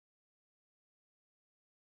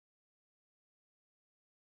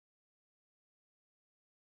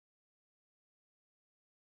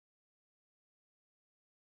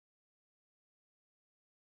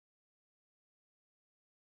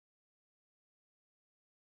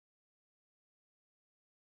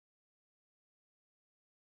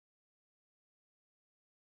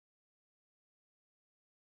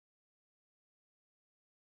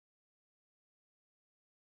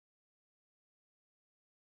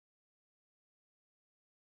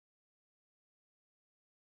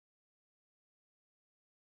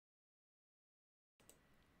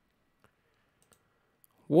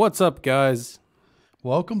What's up, guys?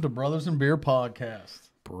 Welcome to Brothers and Beer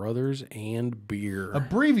Podcast. Brothers and Beer.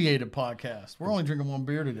 Abbreviated podcast. We're only drinking one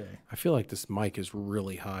beer today. I feel like this mic is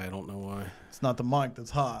really high. I don't know why. It's not the mic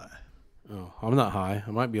that's high. Oh, I'm not high.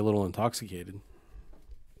 I might be a little intoxicated.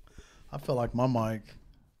 I feel like my mic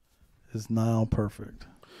is now perfect.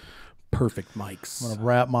 Perfect mics. I'm going to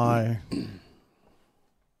wrap my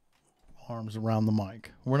arms around the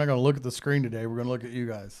mic. We're not going to look at the screen today. We're going to look at you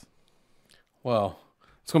guys. Well,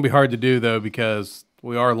 it's going to be hard to do, though, because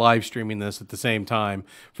we are live streaming this at the same time.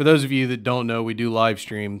 For those of you that don't know, we do live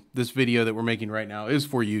stream. This video that we're making right now is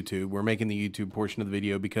for YouTube. We're making the YouTube portion of the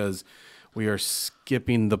video because we are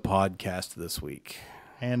skipping the podcast this week.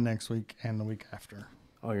 And next week and the week after.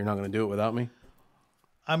 Oh, you're not going to do it without me?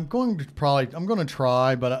 I'm going to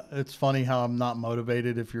try, but it's funny how I'm not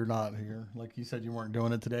motivated if you're not here. Like you said, you weren't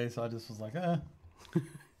doing it today, so I just was like, eh.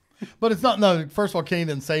 But it's not, no, first of all, Kenny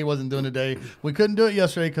didn't say he wasn't doing it today. We couldn't do it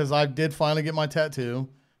yesterday because I did finally get my tattoo.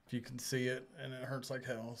 If you can see it, and it hurts like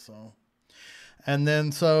hell, so. And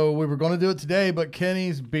then, so we were going to do it today, but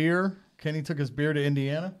Kenny took his beer to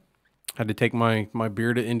Indiana. Had to take my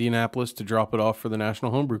beer to Indianapolis to drop it off for the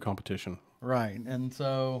National Homebrew Competition. Right. And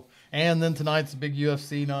so, and then tonight's a big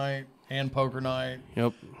UFC night and poker night.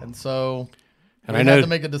 Yep. And so, and we had to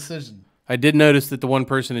make a decision. I did notice that the one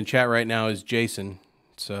person in chat right now is Jason.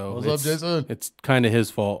 So what's up, Jason? It's kind of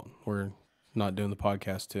his fault we're not doing the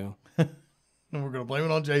podcast too. And we're going to blame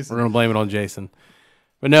it on Jason. We're going to blame it on Jason.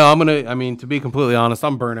 But no, to be completely honest,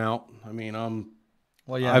 I'm burnt out. I've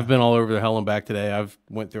been all over the hell and back today. I've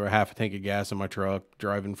went through a half a tank of gas in my truck,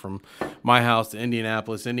 driving from my house to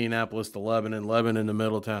Indianapolis to Lebanon to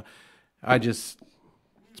Middletown.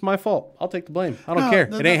 It's my fault. I'll take the blame. I don't care.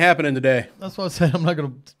 It ain't happening today. That's what I said. I'm not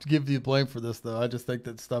going to give you blame for this, though. I just think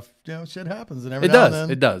that stuff, shit happens. And every now and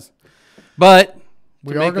then. It does. But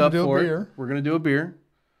we are going to do a beer. We're going to do a beer.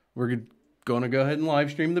 We're going to go ahead and live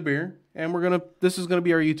stream the beer. And this is going to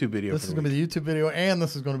be our YouTube video. This is going to be the YouTube video, and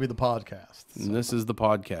this is going to be the podcast. So. And this is the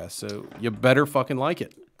podcast. So you better fucking like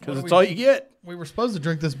it, because it's all you get. We were supposed to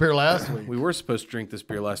drink this beer last week. We were supposed to drink this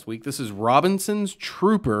beer last week. This is Robinson's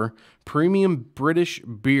Trooper Premium British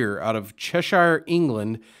Beer out of Cheshire,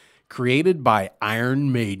 England, created by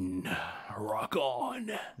Iron Maiden. Rock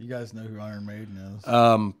on. You guys know who Iron Maiden is.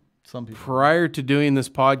 Some people. Prior to doing this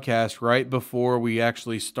podcast, right before we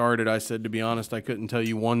actually started, I said, to be honest, I couldn't tell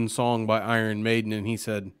you one song by Iron Maiden, and he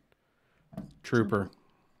said, Trooper.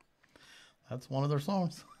 That's one of their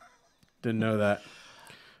songs. Didn't know that.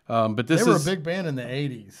 But they were a big band in the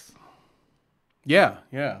 80s. Yeah.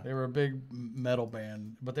 They were a big metal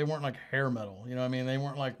band, but they weren't like hair metal. You know what I mean? They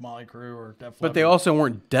weren't like Motley Crue or Def Leppard. But they also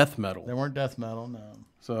weren't death metal. They weren't death metal, no.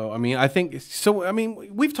 So,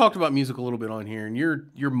 we've talked about music a little bit on here, and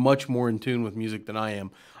you're much more in tune with music than I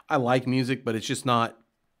am. I like music, but it's not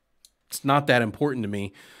that important to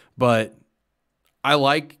me. But I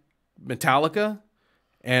like Metallica.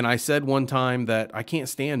 And I said one time that I can't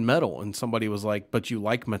stand metal. And somebody was like, but you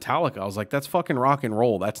like Metallica. I was like, that's fucking rock and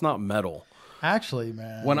roll. That's not metal. Actually,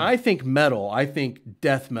 man. When I think metal, I think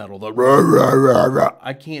death metal. The rah, rah, rah, rah.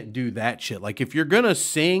 I can't do that shit. Like, if you're going to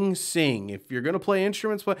sing. If you're going to play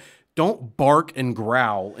instruments, don't bark and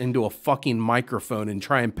growl into a fucking microphone and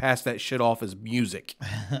try and pass that shit off as music.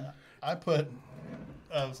 I put,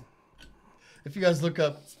 if you guys look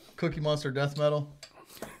up Cookie Monster death metal,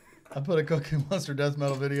 I put a Cookie Monster death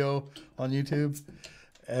metal video on YouTube.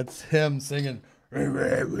 It's him singing,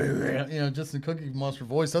 just in Cookie Monster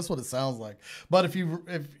voice. That's what it sounds like. But if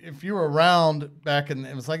you were around back in,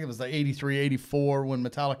 it was like 83, 84 when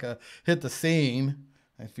Metallica hit the scene,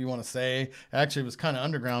 if you want to say. Actually, it was kind of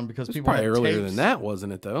underground because people probably had earlier tapes. than that,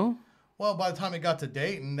 wasn't it, though? Well, by the time it got to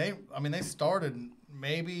Dayton, they started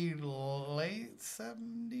maybe late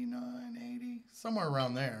 79, 80, somewhere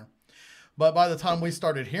around there. But by the time we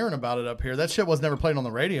started hearing about it up here, that shit was never played on the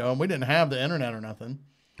radio, and we didn't have the internet or nothing.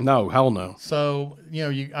 No, hell no. So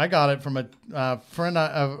I got it from a friend,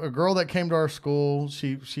 a girl that came to our school.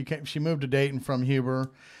 She moved to Dayton from Huber,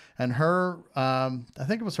 and her I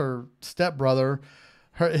think it was her stepbrother.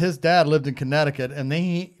 His dad lived in Connecticut, and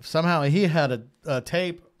he had a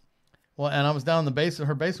tape. Well, and I was down in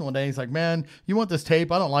her basement one day. He's like, "Man, you want this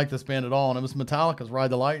tape? I don't like this band at all." And it was Metallica's "Ride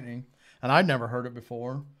the Lightning," and I'd never heard it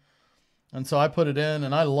before. And so I put it in,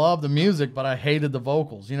 and I loved the music, but I hated the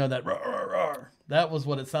vocals. That rah, rah, rah. That was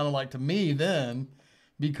what it sounded like to me then,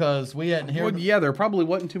 because we hadn't heard. Well, yeah, there probably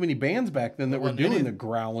wasn't too many bands back then that were doing the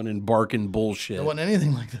growling and barking bullshit. There wasn't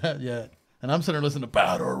anything like that yet. And I'm sitting there listening to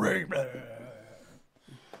Battle Ring.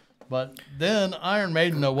 But then Iron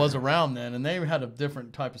Maiden was around then, and they had a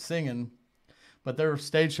different type of singing. But their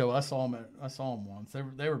stage show, I saw them once. They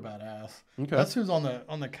were badass. Okay. That's who's on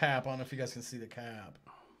the cap. I don't know if you guys can see the cap.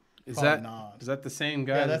 Is Probably is that the same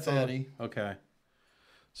guy? Yeah, that's Eddie. Okay.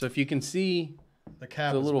 So if you can see The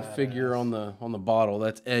cap. the little badass. figure on the bottle,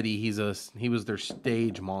 that's Eddie. He was their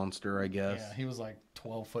stage monster, I guess. Yeah, he was like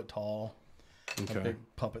 12 foot tall. Okay. A big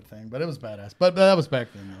puppet thing, but it was badass. But that was back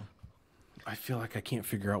then, though. I feel like I can't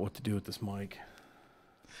figure out what to do with this mic.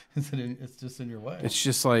 It's just in your way. It's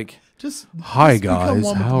just like, hi guys,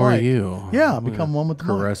 how are you? Yeah, become one with the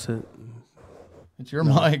mic. Caress it. It's your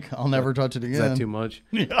mic. I'll never touch it again. Is that too much?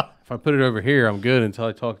 Yeah. If I put it over here, I'm good until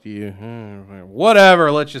I talk to you.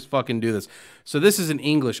 Whatever. Let's just fucking do this. So this is an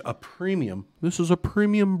English, a premium. This is a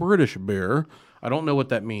premium British beer. I don't know what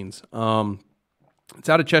that means. It's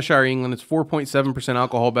out of Cheshire, England. It's 4.7%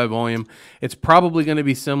 alcohol by volume. It's probably going to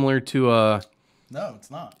be similar to No, it's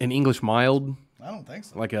not. an English mild. I don't think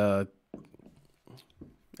so. Like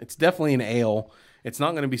it's definitely an ale. It's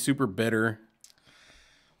not going to be super bitter.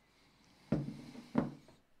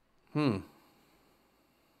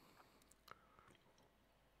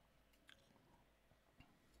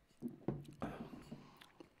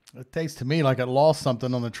 It tastes to me like it lost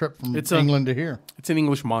something on the trip from It's England to here. It's an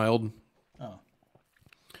English mild. Oh.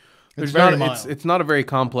 There's very not. mild. It's not a very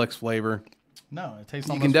complex flavor. No, it tastes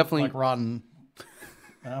You almost can definitely- like rotten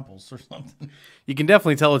apples or something. You can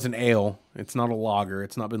definitely tell it's an ale. It's not a lager.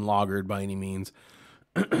 It's not been lagered by any means.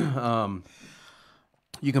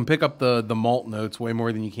 You can pick up the malt notes way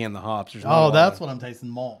more than you can the hops. There's not a Oh, lot that's of- what I'm tasting,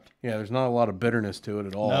 malt. Yeah, there's not a lot of bitterness to it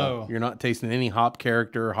at all. No. You're not tasting any hop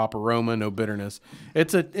character, hop aroma, no bitterness.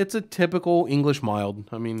 It's a typical English mild.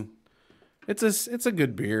 I mean, it's a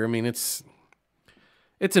good beer. I mean, it's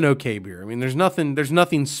an okay beer. I mean, there's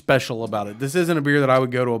nothing special about it. This isn't a beer that I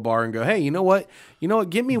would go to a bar and go, "Hey, you know what?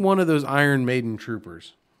 Get me one of those Iron Maiden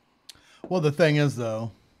Troopers." Well, the thing is,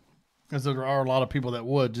 though, is there are a lot of people that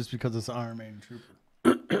would just because it's Iron Maiden Trooper.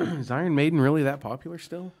 Is Iron Maiden really that popular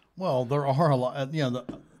still? Well, there are a lot.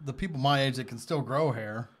 The people my age that can still grow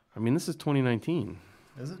hair. I mean, this is 2019.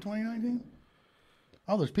 Is it 2019?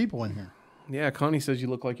 Oh, there's people in here. Yeah, Connie says you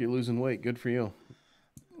look like you're losing weight. Good for you.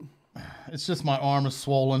 It's just my arm is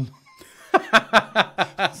swollen.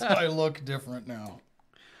 So I look different now.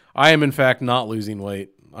 I am, in fact, not losing weight.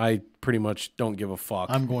 I pretty much don't give a fuck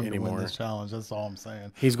I'm going anymore. to win this challenge. That's all I'm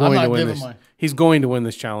saying. He's going I'm to not win giving this. He's going to win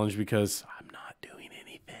this challenge because I'm not doing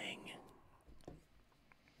anything.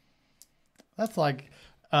 That's like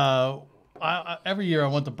every year I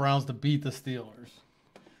want the Browns to beat the Steelers.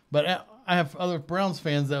 But I have other Browns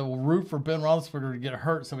fans that will root for Ben Roethlisberger to get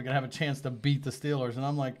hurt so we can have a chance to beat the Steelers. And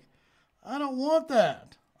I'm like, I don't want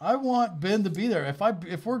that. I want Ben to be there. I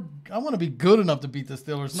want to be good enough to beat the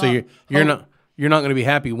Steelers. So you're not going to be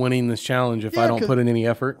happy winning this challenge if I don't put in any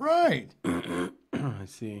effort. Right. I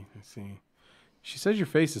see. She says your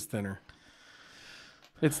face is thinner.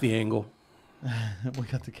 It's the angle. We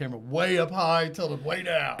got the camera way up high, tilted way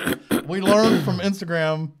down. We learned from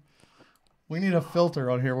Instagram we need a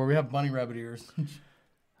filter on here where we have bunny rabbit ears.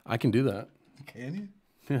 I can do that. Can you?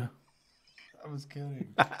 Yeah. I was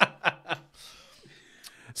kidding.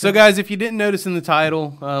 So, guys, if you didn't notice in the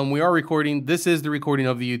title, we are recording. This is the recording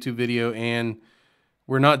of the YouTube video, and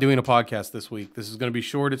we're not doing a podcast this week. This is going to be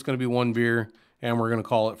short. It's going to be one beer, and we're going to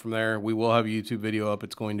call it from there. We will have a YouTube video up.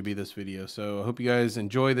 It's going to be this video. So I hope you guys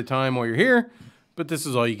enjoy the time while you're here, but this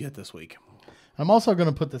is all you get this week. I'm also going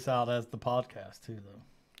to put this out as the podcast, too, though.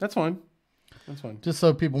 That's fine. That's fine. Just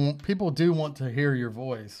so people do want to hear your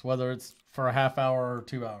voice, whether it's for a half hour or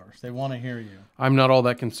 2 hours. They want to hear you. I'm not all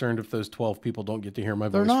that concerned if those 12 people don't get to hear my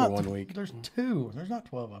voice for 1 week. There's 2. There's not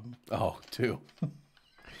 12 of them. Oh, 2.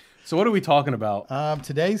 So what are we talking about?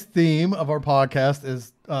 Today's theme of our podcast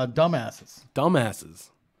is dumbasses. Dumbasses.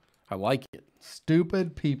 I like it.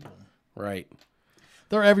 Stupid people. Right.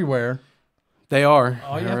 They're everywhere. They are.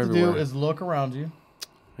 All you They're have to everywhere. do is look around you.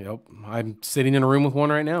 Yep. I'm sitting in a room with one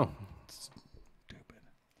right now.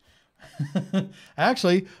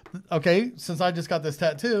 Actually, okay, since I just got this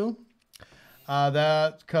tattoo,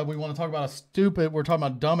 cause we want to talk about we're talking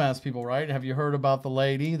about dumbass people, right? Have you heard about the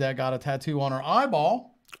lady that got a tattoo on her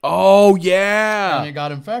eyeball? Oh, yeah. And it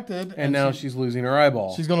got infected. And now she's losing her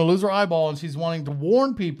eyeball. She's going to lose her eyeball, and she's wanting to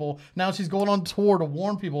warn people. Now she's going on tour to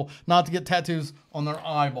warn people not to get tattoos on their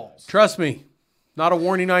eyeballs. Trust me, not a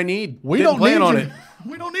warning I need. We Didn't don't plan need on your, it.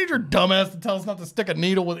 We don't need your dumbass to tell us not to stick a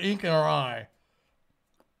needle with ink in our eye.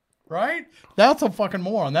 Right? That's a fucking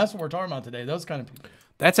moron. That's what we're talking about today. Those kind of people.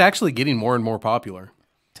 That's actually getting more and more popular.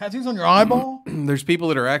 Tattoos on your eyeball? There's people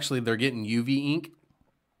that are they're getting UV ink.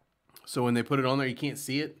 So when they put it on there, you can't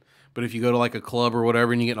see it. But if you go to like a club or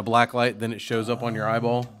whatever and you get in a black light, then it shows up on your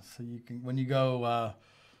eyeball. So you can, when you go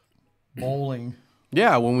Bowling.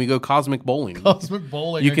 Yeah, when we go cosmic bowling. Cosmic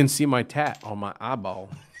bowling. You can see my tat on my eyeball.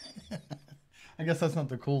 I guess that's not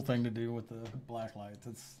the cool thing to do with the black lights.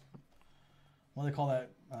 It's, what do they call that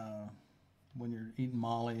when you're eating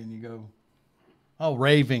Molly and you go, oh,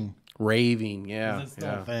 raving. Raving, yeah. Is it still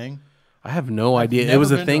a thing? I have no idea. It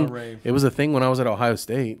was a thing. It was a thing when I was at Ohio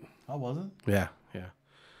State. Oh, was it? Yeah.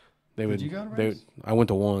 Did you go to raves? I went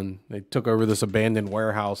to one. They took over this abandoned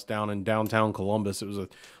warehouse down in downtown Columbus. It was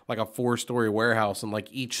like a 4-story warehouse, and like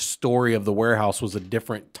each story of the warehouse was a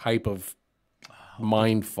different type of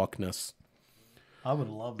mind fuckness. I would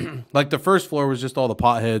love that. Like the first floor was just all the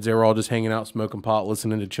potheads. They were all just hanging out, smoking pot,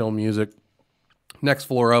 listening to chill music. Next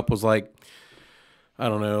floor up was like, I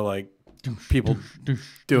don't know, like people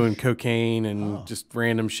doing cocaine and just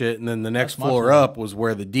random shit. And then the next floor up was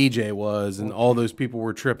where the DJ was, and all those people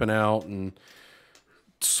were tripping out and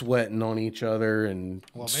sweating on each other and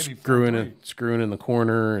screwing in the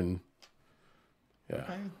corner. And yeah.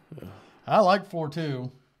 I like floor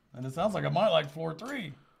 2, and it sounds like I might like floor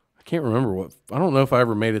 3. I can't remember I don't know if I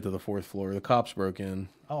ever made it to the 4th floor. The cops broke in.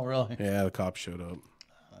 Oh, really? Yeah, the cops showed up.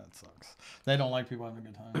 That sucks. They don't like people having a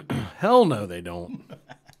good time. Hell no, they don't.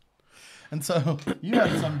 And so you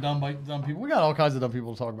had some dumb people. We got all kinds of dumb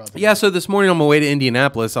people to talk about today. Yeah, so this morning on my way to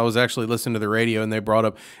Indianapolis, I was actually listening to the radio, and they brought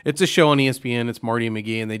up, it's a show on ESPN, it's Marty and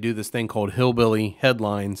McGee, and they do this thing called Hillbilly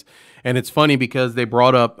Headlines. And it's funny because they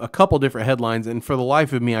brought up a couple different headlines, and for the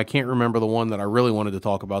life of me, I can't remember the one that I really wanted to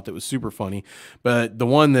talk about that was super funny. But the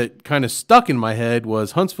one that kind of stuck in my head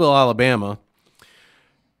was Huntsville, Alabama.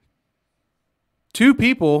 2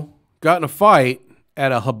 people got in a fight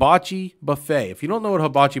at a hibachi buffet. If you don't know what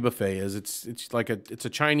hibachi buffet is, it's like a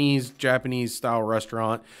Chinese, Japanese style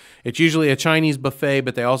restaurant. It's usually a Chinese buffet,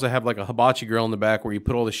 but they also have like a hibachi grill in the back where you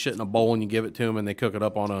put all the shit in a bowl and you give it to them and they cook it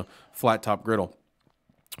up on a flat top griddle.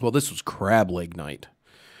 Well, this was crab leg night.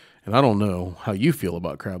 And I don't know how you feel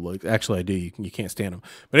about crab legs. Actually, I do. You can't stand them.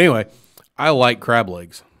 But anyway, I like crab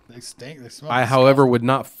legs. They stink. They smell. I, however, would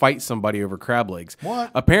not fight somebody over crab legs.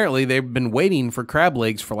 What? Apparently, they've been waiting for crab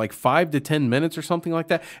legs for like 5 to 10 minutes or something like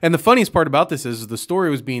that. And the funniest part about this is the story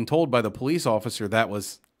was being told by the police officer that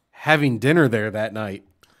was having dinner there that night.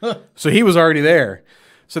 So he was already there.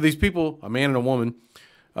 So these people, a man and a woman,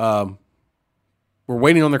 were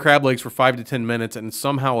waiting on their crab legs for 5 to 10 minutes, and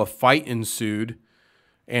somehow a fight ensued.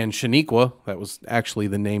 And Shaniqua, that was actually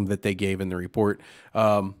the name that they gave in the report,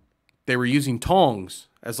 they were using tongs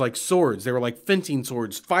as like swords. They were like fencing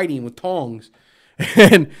swords, fighting with tongs.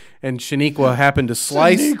 And Shaniqua happened to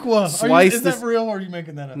slice. Is that real, or are you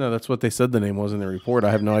making that up? No, that's what they said the name was in the report.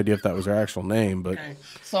 I have no idea if that was their actual name, but okay.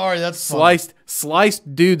 Sorry, that's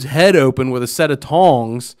sliced dude's head open with a set of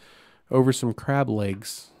tongs over some crab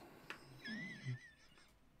legs.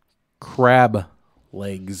 Crab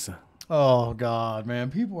legs. Oh God,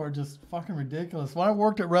 man, people are just fucking ridiculous. When I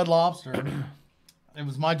worked at Red Lobster, it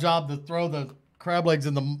was my job to throw the crab legs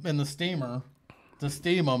in the steamer to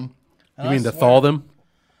steam them. And you mean to thaw them?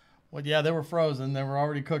 Well, yeah, they were frozen. They were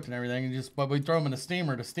already cooked and everything. And but we throw them in a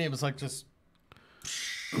steamer to steam. It's like just,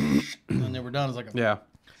 and then they were done. It's like yeah.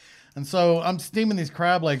 And so I'm steaming these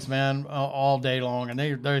crab legs, man, all day long, and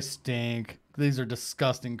they stink. These are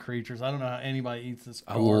disgusting creatures. I don't know how anybody eats this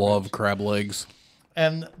garbage. I love crab legs.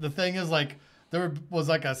 And the thing is, like, there was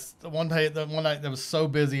like one night that was so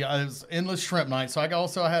busy. It was endless shrimp night. So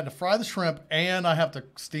I had to fry the shrimp and I have to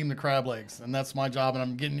steam the crab legs. And that's my job. And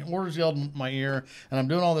I'm getting orders yelled in my ear and I'm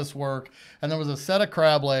doing all this work. And there was a set of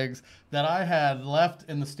crab legs that I had left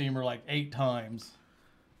in the steamer like 8 times.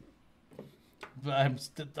 I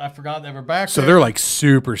forgot they were back so there. They're like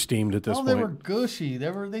super steamed at this point. They were gushy.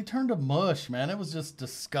 They turned to mush, man. It was just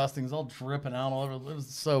disgusting. It was all dripping out all over. It was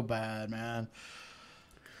so bad, man.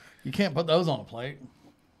 You can't put those on a plate.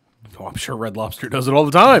 Oh, I'm sure Red Lobster does it all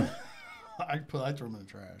the time. I threw them in the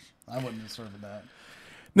trash. I wouldn't have served that.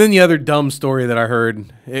 Then the other dumb story that I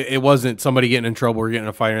heard, it wasn't somebody getting in trouble or getting in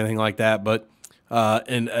a fight or anything like that, but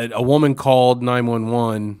a woman called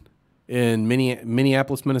 911 in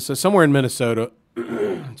Minneapolis, Minnesota, somewhere in Minnesota.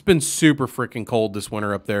 It's been super freaking cold this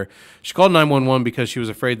winter up there. She called 911 because she was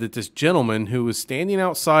afraid that this gentleman who was standing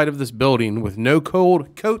outside of this building with no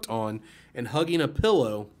coat on and hugging a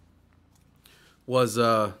pillow was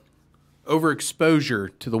overexposure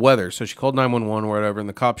to the weather. So she called 911 or whatever, and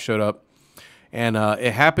the cops showed up. And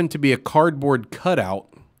it happened to be a cardboard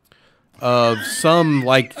cutout of some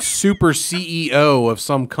like super CEO of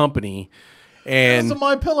some company. And that's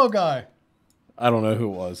my pillow guy. I don't know who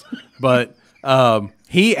it was, but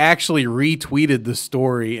he actually retweeted the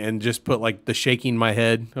story and just put like the shaking my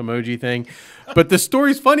head emoji thing. But the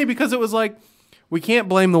story's funny because it was like, We can't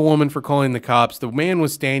blame the woman for calling the cops. The man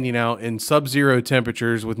was standing out in sub-zero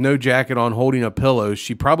temperatures with no jacket on, holding a pillow.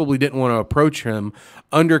 She probably didn't want to approach him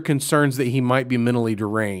under concerns that he might be mentally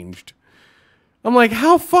deranged. I'm like,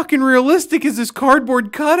 how fucking realistic is this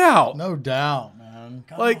cardboard cutout? No doubt, man.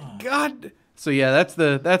 God. So yeah, that's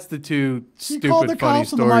the two She stupid called the funny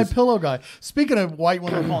cops on the My stories. Pillow guy. Speaking of white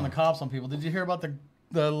women calling the cops on people, did you hear about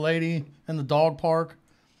the lady in the dog park?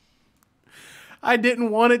 I didn't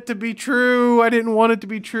want it to be true. I don't think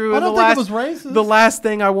it was racist. The last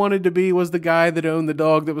thing I wanted to be was the guy that owned the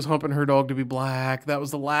dog that was humping her dog to be black. That was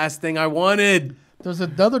the last thing I wanted. There's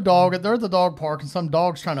another dog. They're at the dog park, and some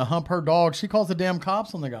dog's trying to hump her dog. She calls the damn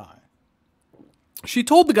cops on the guy. She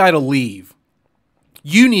told the guy to leave.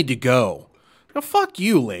 You need to go. Now, fuck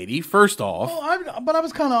you, lady, first off. Well, I'm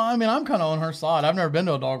kind of on her side. I've never been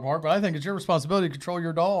to a dog park, but I think it's your responsibility to control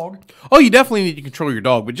your dog. Oh, you definitely need to control your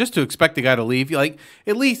dog, but just to expect the guy to leave, at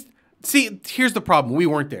least, see, here's the problem. We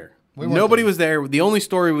weren't there. Nobody was there. The only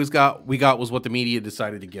story we got was what the media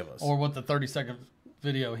decided to give us. Or what the 30-second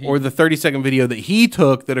video or the 30-second video that he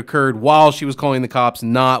took that occurred while she was calling the cops,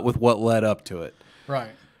 not with what led up to it.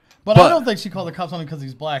 Right. But I don't think she called the cops on him because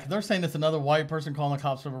he's black. They're saying it's another white person calling the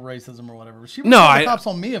cops over racism or whatever. She would call the cops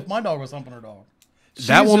on me if my dog was humping her dog.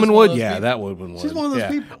 That woman would, yeah, that woman would. She's one of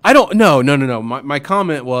those people. I don't, no. My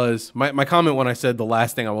comment was, my comment when I said the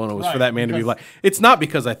last thing I wanted was for that man to be black. It's not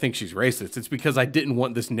because I think she's racist. It's because I didn't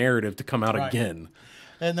want this narrative to come out again.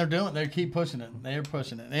 And they keep pushing it. They're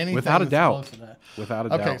pushing it. Anything without a doubt. Without a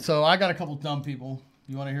doubt. Okay, so I got a couple dumb people.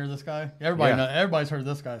 You want to hear this guy? Everybody's heard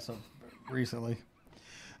this guy recently.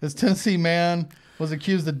 This Tennessee man was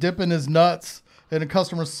accused of dipping his nuts in a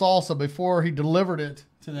customer's salsa before he delivered it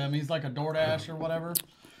to them. He's like a DoorDash or whatever.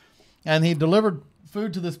 And he delivered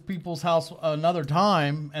food to this people's house another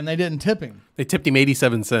time, and they didn't tip him. They tipped him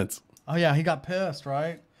 87 cents. Oh, yeah, he got pissed,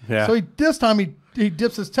 right? Yeah. So this time he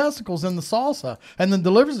dips his testicles in the salsa and then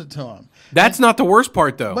delivers it to him. That's not the worst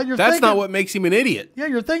part, though. But that's not what makes him an idiot. Yeah,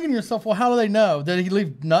 you're thinking to yourself, well, how do they know? Did he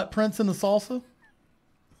leave nut prints in the salsa?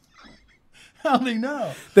 How do they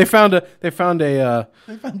know? They found a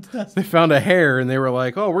hair, and they were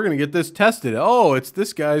like, "Oh, we're gonna get this tested. Oh, it's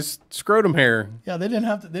this guy's scrotum hair." Yeah, they didn't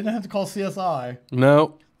have to call CSI.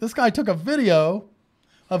 No. This guy took a video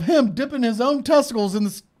of him dipping his own testicles in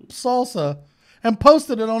the salsa and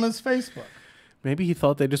posted it on his Facebook. Maybe he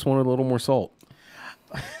thought they just wanted a little more salt.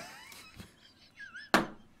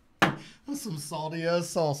 That's some salty ass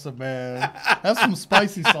salsa, man. That's some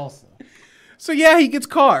spicy salsa. So yeah, he gets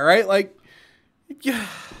caught, right? Like, yeah.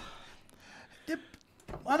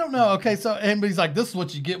 I don't know. Okay, so and he's like, "This is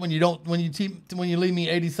what you get when you leave me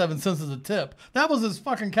 87 cents as a tip." That was his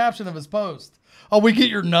fucking caption of his post. Oh, we get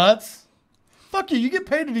your nuts? Fuck you! You get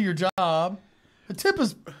paid to do your job. The tip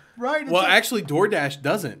is right. Well, actually, DoorDash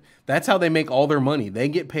doesn't. That's how they make all their money. They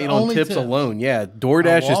get paid on tips alone. Yeah,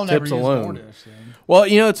 DoorDash is tips alone. Well,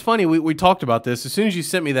 it's funny. We talked about this. As soon as you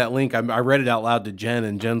sent me that link, I read it out loud to Jen,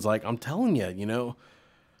 and Jen's like, "I'm telling you,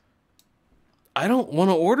 I don't want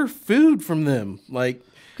to order food from them." Like,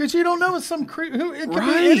 because you don't know it's some creep. It could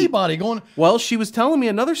be anybody going. Well, she was telling me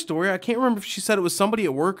another story. I can't remember if she said it was somebody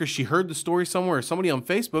at work or she heard the story somewhere or somebody on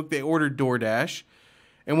Facebook. They ordered DoorDash,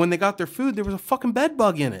 and when they got their food, there was a fucking bed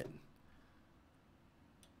bug in it.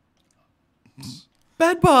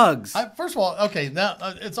 Bed bugs. First of all, okay, now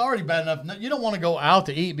it's already bad enough. You don't want to go out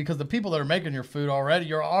to eat because the people that are making your food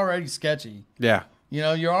you're already sketchy. Yeah.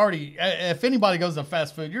 You're already. If anybody goes to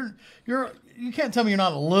fast food, you can't tell me you're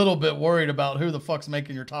not a little bit worried about who the fuck's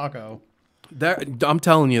making your taco. I'm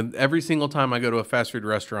telling you, every single time I go to a fast food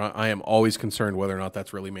restaurant, I am always concerned whether or not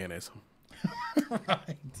that's really mayonnaise.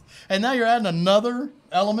 Right. And now you're adding another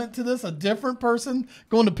element to this, a different person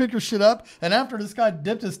going to pick your shit up. And after this guy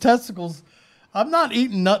dipped his testicles, I'm not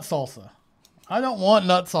eating nut salsa. I don't want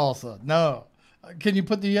nut salsa. No. Do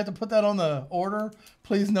you have to put that on the order?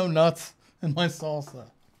 Please, no nuts in my salsa.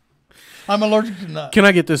 I'm allergic to nuts. Can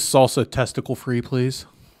I get this salsa testicle free, please?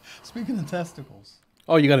 Speaking of testicles.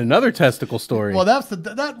 Oh, you got another testicle story. Well,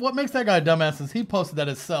 what makes that guy a dumbass is he posted that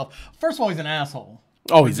himself. First of all, he's an asshole.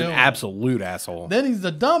 Oh, he's an absolute asshole. Then he's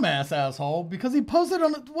a dumbass asshole because he posted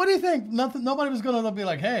on. What do you think? Nobody was going to be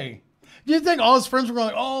like, "Hey." Do you think all his friends were going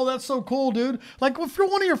like, "Oh, that's so cool, dude"? Like, if you're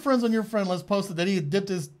one of your friends on your friend list posted that he had dipped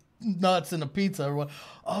his nuts in a pizza or what?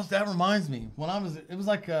 Oh, that reminds me. It was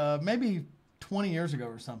like maybe 20 years ago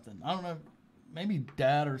or something. I don't know. Maybe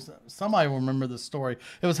Dad or somebody will remember this story.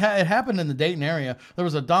 It happened in the Dayton area. There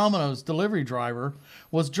was a Domino's delivery driver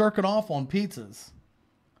was jerking off on pizzas.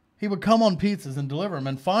 He would come on pizzas and deliver them.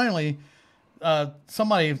 And finally,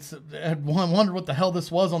 somebody had wondered what the hell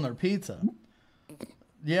this was on their pizza.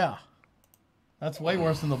 Yeah. That's way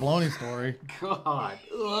worse than the bologna story. God.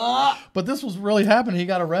 But this was really happening. He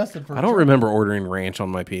got arrested for. I don't remember ordering ranch on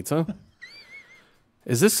my pizza.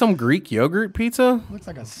 Is this some Greek yogurt pizza? Looks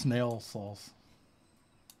like a snail sauce.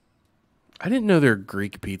 I didn't know their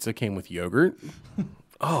Greek pizza came with yogurt.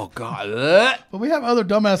 Oh God. But we have other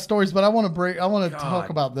dumbass stories. But I want to talk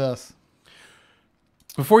about this.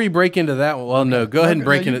 Before you break into that one, well, no, go ahead and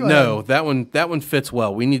break into it. No, ahead. that one fits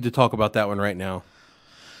well. We need to talk about that one right now.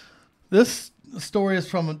 This story is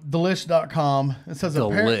from delish.com. It says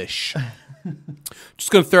Delish.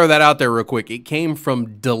 Just going to throw that out there real quick. It came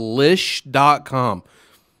from delish.com.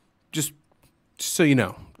 Just so you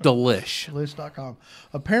know, Delish. Delish.com.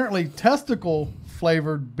 Apparently, testicle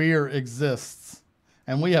flavored beer exists,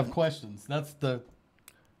 and we have questions. That's the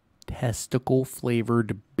Testicle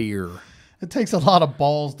flavored beer. It takes a lot of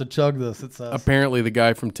balls to chug this, it says. Apparently, the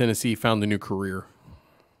guy from Tennessee found a new career.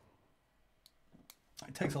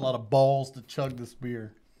 It takes a lot of balls to chug this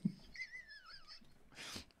beer.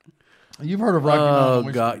 You've heard of Rocky Mountain Oyster.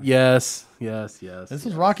 Oh, God. Yes. This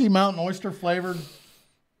is Rocky Mountain Oyster flavored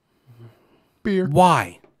beer.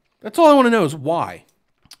 Why? That's all I want to know is why.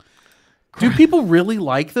 Do people really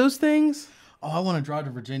like those things? Oh, I want to drive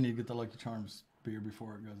to Virginia to get the Lucky Charms beer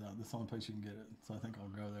before it goes out. That's the only place you can get it. So I think I'll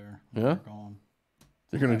go there. Yeah?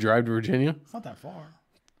 You're going to drive to Virginia? It's not that far.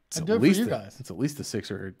 I do it for you guys. It's at least a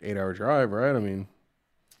 6 or 8 hour drive, right? I mean,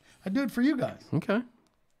 I do it for you guys. Okay.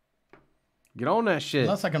 Get on that shit.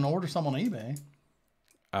 Unless I can order some on eBay.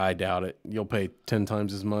 I doubt it. You'll pay 10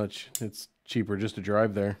 times as much. It's cheaper just to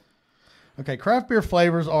drive there. Okay, craft beer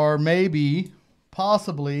flavors are maybe,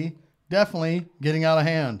 possibly, definitely getting out of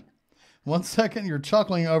hand. 1 second, you're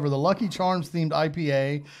chuckling over the Lucky Charms themed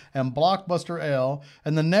IPA and Blockbuster Ale,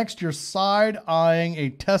 and the next, you're side-eyeing a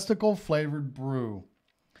testicle-flavored brew.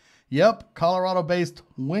 Yep, Colorado-based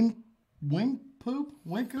Wink Poop?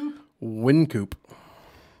 Wincoop.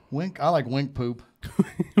 I like Wink Poop.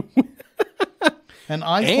 and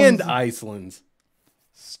Iceland's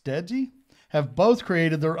Stedgy have both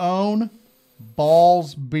created their own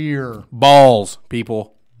Balls beer. Balls,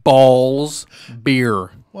 people. Balls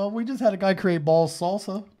beer. Well, we just had a guy create Balls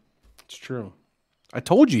salsa. It's true. I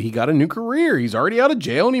told you he got a new career. He's already out of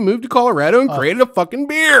jail and he moved to Colorado and created a fucking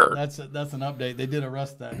beer. That's an update. They did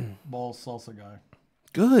arrest that Balls salsa guy.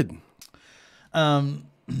 Good.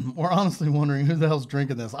 We're honestly wondering who the hell's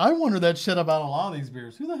drinking this. I wonder that shit about a lot of these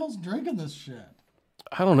beers. Who the hell's drinking this shit?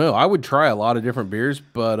 I don't know. I would try a lot of different beers,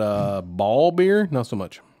 but ball beer, not so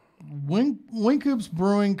much. Winkoop's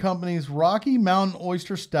Brewing Company's Rocky Mountain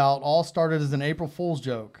Oyster Stout all started as an April Fool's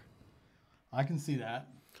joke. I can see that.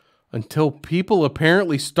 Until people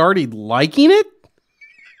apparently started liking it?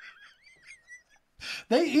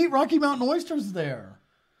 They eat Rocky Mountain oysters there.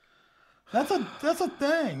 That's a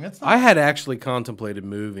thing. That's not... I had actually contemplated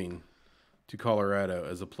moving to Colorado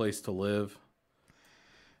as a place to live.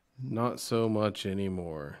 Not so much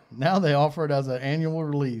anymore. Now they offer it as an annual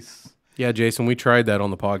release. Yeah, Jason, we tried that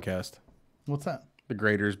on the podcast. What's that? The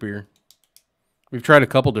Graders beer. We've tried a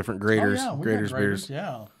couple different Graders, Graders beers.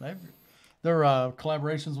 Yeah, they're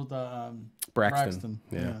collaborations with the Braxton.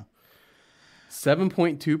 Yeah.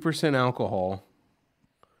 7.2% alcohol,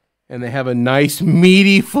 and they have a nice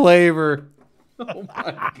meaty flavor. Oh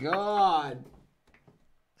my God!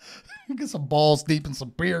 Get some balls deep in some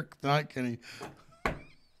beer tonight, Kenny.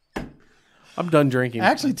 I'm done drinking.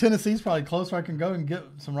 Actually, Tennessee's probably closer. I can go and get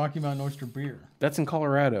some Rocky Mountain Oyster beer. That's in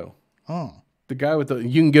Colorado. Oh. The guy with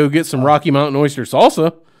you can go get some Rocky Mountain Oyster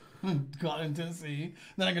salsa. Got in Tennessee.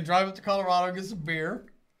 Then I can drive up to Colorado and get some beer.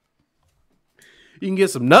 You can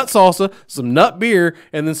get some nut salsa, some nut beer,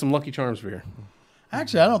 and then some Lucky Charms beer.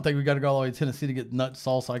 Actually, I don't think we got to go all the way to Tennessee to get nut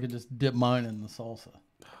salsa. I could just dip mine in the salsa.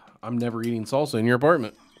 I'm never eating salsa in your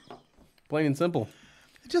apartment. Plain and simple.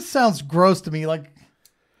 It just sounds gross to me. Like,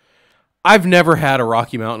 I've never had a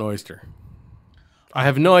Rocky Mountain oyster. I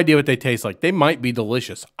have no idea what they taste like. They might be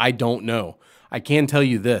delicious. I don't know. I can tell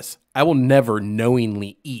you this. I will never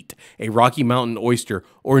knowingly eat a Rocky Mountain oyster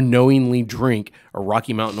or knowingly drink a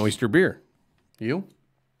Rocky Mountain oyster beer. You?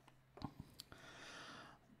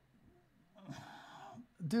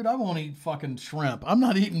 Dude, I won't eat fucking shrimp. I'm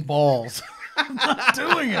not eating balls. I'm not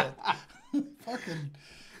doing it. Fucking,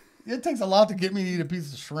 it takes a lot to get me to eat a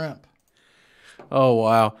piece of shrimp. Oh,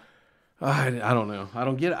 wow. I don't know. I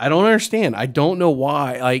don't get it. I don't understand. I don't know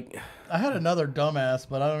why. Like, I had another dumbass,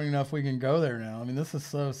 but I don't even know if we can go there now. I mean, this is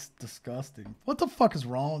so disgusting. What the fuck is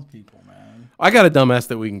wrong with people, man? I got a dumbass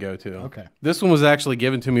that we can go to. Okay. This one was actually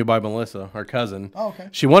given to me by Melissa, our cousin. Oh, okay.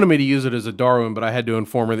 She wanted me to use it as a Darwin, but I had to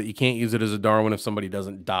inform her that you can't use it as a Darwin if somebody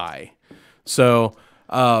doesn't die. So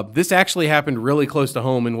this actually happened really close to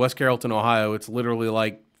home in West Carrollton, Ohio. It's literally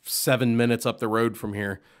like 7 minutes up the road from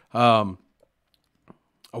here. A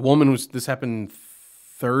woman this happened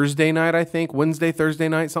Thursday night, I think, Wednesday, Thursday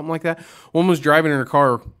night, something like that. A woman was driving in her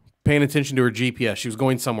car, paying attention to her GPS. She was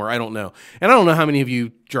going somewhere, I don't know. And I don't know how many of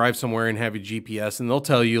you drive somewhere and have your GPS, and they'll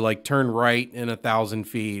tell you, like, turn right in 1,000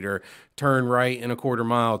 feet, or turn right in a quarter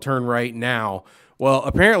mile, turn right now. Well,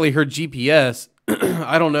 apparently her GPS,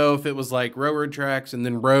 I don't know if it was like railroad tracks and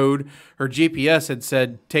then road. Her GPS had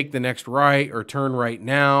said, take the next right or turn right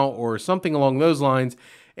now or something along those lines.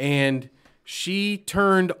 And she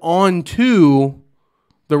turned onto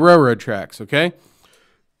the railroad tracks, okay?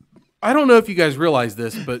 I don't know if you guys realize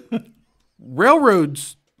this, but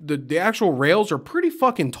railroads, the actual rails are pretty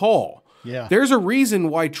fucking tall. Yeah. There's a reason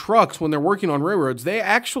why trucks, when they're working on railroads, they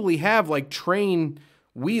actually have like train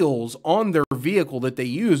wheels on their vehicle that they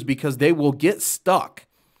use because they will get stuck.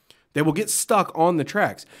 They will get stuck on the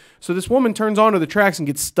tracks. So this woman turns onto the tracks and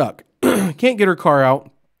gets stuck. Can't get her car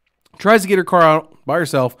out. Tries to get her car out by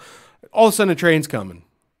herself. All of a sudden a train's coming.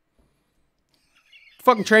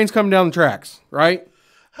 Fucking train's coming down the tracks, right?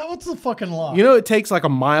 What's the fucking law? You know, it takes like a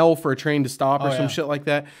mile for a train to stop or some shit like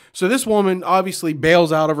that. So this woman obviously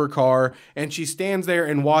bails out of her car and she stands there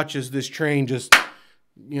and watches this train just,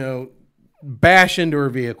 bash into her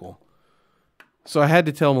vehicle. So I had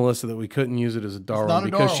to tell Melissa that we couldn't use it as a Darwin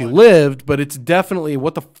because she lived, but it's definitely,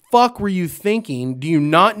 what the fuck were you thinking? Do you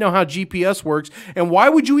not know how GPS works? And why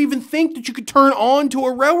would you even think that you could turn on to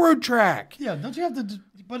a railroad track? Yeah, don't you have to,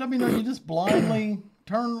 but I mean, are you just blindly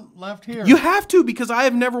turn left here? You have to, because I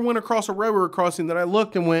have never went across a railroad crossing that I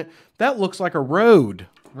looked and went, that looks like a road.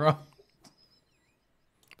 Right.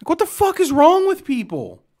 Like, what the fuck is wrong with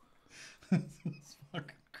people? It's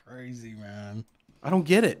fucking crazy, man. I don't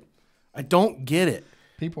get it. I don't get it.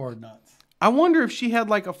 People are nuts. I wonder if she had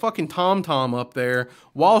like a fucking TomTom up there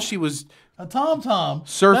while she was a TomTom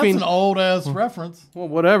surfing. That's an old ass reference. Well,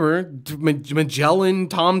 whatever. Magellan,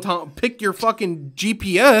 TomTom. Pick your fucking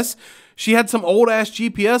GPS. She had some old ass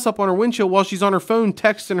GPS up on her windshield while she's on her phone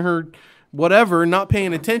texting her whatever, not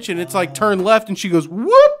paying attention. It's like turn left, and she goes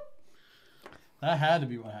whoop. That had to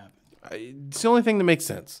be what happened. It's the only thing that makes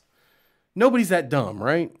sense. Nobody's that dumb,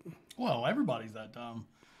 right? Well, everybody's that dumb.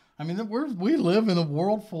 I mean, we live in a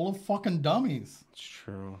world full of fucking dummies. It's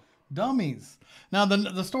true. Dummies. Now,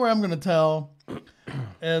 the story I'm going to tell,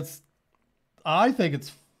 I think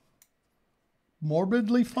it's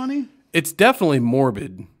morbidly funny. It's definitely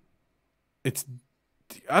morbid.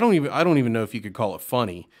 I don't even know if you could call it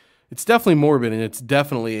funny. It's definitely morbid, and it's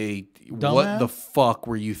definitely a dumbass? What the fuck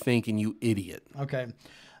were you thinking, you idiot? Okay.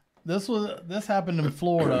 This happened in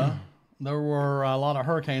Florida. There were a lot of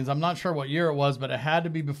hurricanes. I'm not sure what year it was, but it had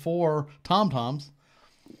to be before TomToms,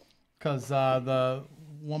 because the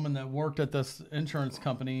woman that worked at this insurance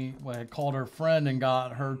company had called her friend and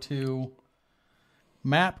got her to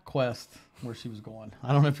MapQuest where she was going.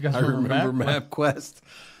 I don't know if you guys remember MapQuest.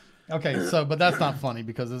 Okay, but that's not funny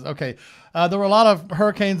because there were a lot of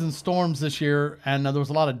hurricanes and storms this year, and there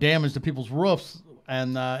was a lot of damage to people's roofs.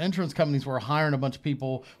 And insurance companies were hiring a bunch of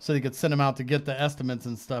people so they could send them out to get the estimates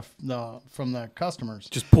and stuff from the customers.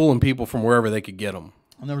 Just pulling people from wherever they could get them.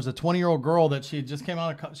 And there was a 20-year-old girl that she just came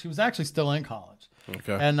out of she was actually still in college.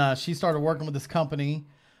 Okay. And she started working with this company,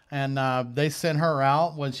 and they sent her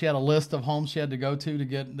out when she had a list of homes she had to go to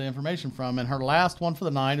get the information from. And her last one for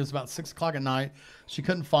the night, it was about 6 o'clock at night. She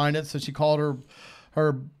couldn't find it, so she called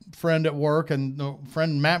her friend at work, and the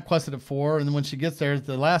friend MapQuested it for her. And then when she gets there,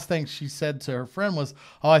 the last thing she said to her friend was,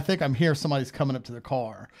 "Oh, I think I'm here. Somebody's coming up to the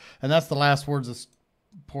car." And that's the last words this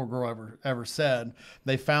poor girl ever said.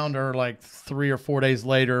 They found her like 3 or 4 days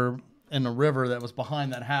later in the river that was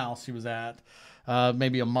behind that house she was at,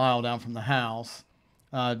 maybe a mile down from the house,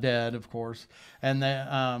 dead, of course. And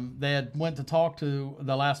they had went to talk to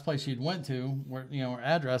the last place she'd went to, where her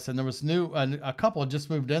address, and there was a couple had just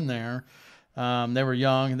moved in there. They were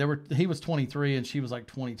young. He was 23 and she was like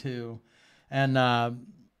 22. And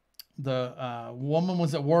the woman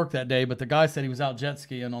was at work that day, but the guy said he was out jet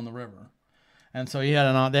skiing on the river. And so they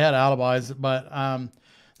had alibis, but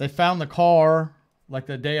they found the car like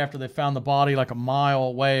the day after they found the body, like a mile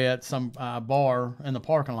away at some bar in the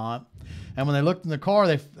parking lot. And when they looked in the car,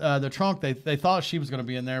 the trunk, they thought she was going to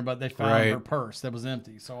be in there, but they found her purse that was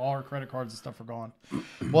empty. So all her credit cards and stuff were gone.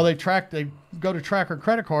 Well, they go to track her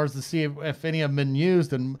credit cards to see if any have been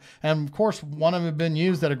used. And of course, one of them had been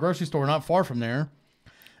used at a grocery store not far from there.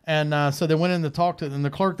 And so they went in to talk to, and the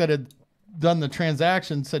clerk that had done the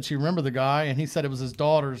transaction said she remembered the guy, and he said it was his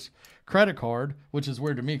daughter's credit card, which is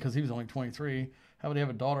weird to me because he was only 23. How would he have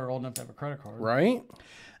a daughter old enough to have a credit card? Right.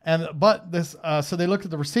 So they looked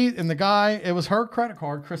at the receipt, and the guy, it was her credit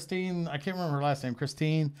card, Christine. I can't remember her last name,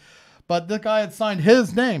 Christine. But the guy had signed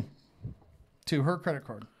his name to her credit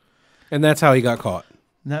card. And that's how he got caught.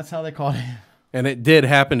 And that's how they caught him. And it did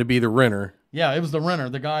happen to be the renter. Yeah, it was the renter,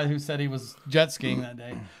 the guy who said he was jet skiing that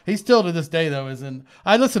day. He still to this day, though, is in.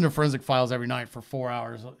 I listen to Forensic Files every night for 4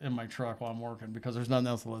 hours in my truck while I'm working because there's nothing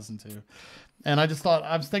else to listen to. And I just thought,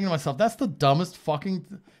 I was thinking to myself, that's the dumbest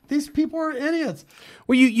fucking. These people are idiots.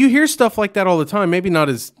 Well, you hear stuff like that all the time. Maybe not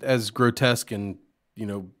as grotesque and,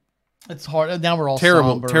 It's hard. Now we're all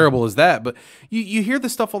terrible somber. as that, but you hear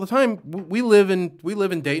this stuff all the time. We live in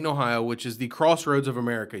Dayton, Ohio, which is the crossroads of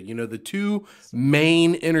America. The two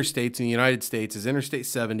main interstates in the United States is Interstate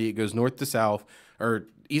 70. It goes north to south, or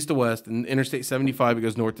east to west, and Interstate 75. It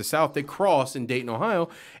goes north to south. They cross in Dayton, Ohio,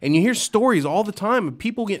 and you hear stories all the time of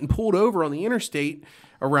people getting pulled over on the interstate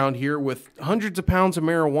around here with hundreds of pounds of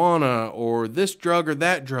marijuana or this drug or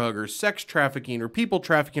that drug or sex trafficking or people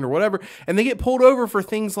trafficking or whatever. And they get pulled over for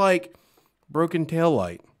things like broken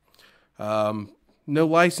taillight, no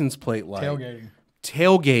license plate light,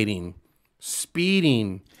 tailgating,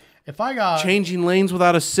 speeding, changing lanes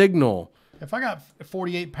without a signal. If I got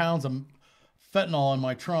 48 pounds of fentanyl in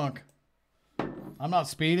my trunk, I'm not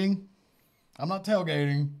speeding. I'm not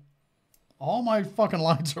tailgating. All my fucking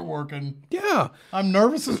lights are working. Yeah. I'm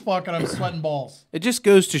nervous as fuck and I'm sweating balls. It just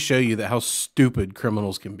goes to show you that how stupid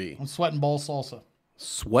criminals can be. I'm sweating ball salsa.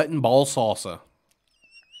 Sweating ball salsa.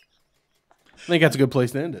 I think that's a good place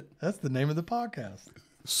to end it. That's the name of the podcast.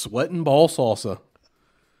 Sweating ball salsa.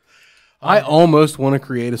 I almost want to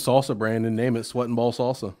create a salsa brand and name it Sweating Ball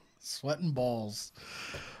Salsa. Sweating balls.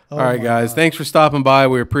 All right, guys. God. Thanks for stopping by.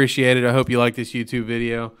 We appreciate it. I hope you like this YouTube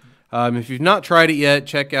video. If you've not tried it yet,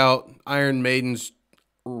 check out Iron Maiden's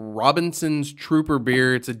Robinson's Trooper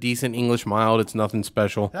beer. It's a decent English mild. It's nothing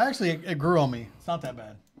special. Actually, it grew on me. It's not that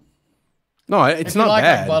bad. No, it's not like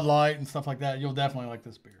bad. Like Bud Light and stuff like that, you'll definitely like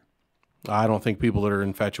this beer. I don't think people that are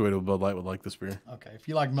infatuated with Bud Light would like this beer. Okay, if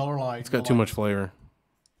you like Miller Lite. It's got too much flavor.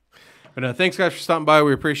 But thanks, guys, for stopping by.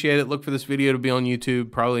 We appreciate it. Look for this video to be on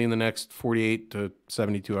YouTube probably in the next 48 to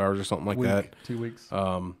 72 hours or something like that. 2 weeks.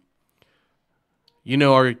 You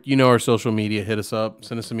know our social media. Hit us up.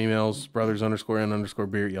 Send us some emails.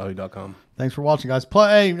 brothers_n_beer@yahoo.com. Thanks for watching, guys.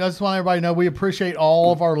 Hey, I just want everybody to know we appreciate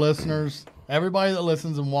all of our listeners. Everybody that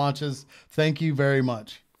listens and watches. Thank you very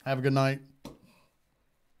much. Have a good night.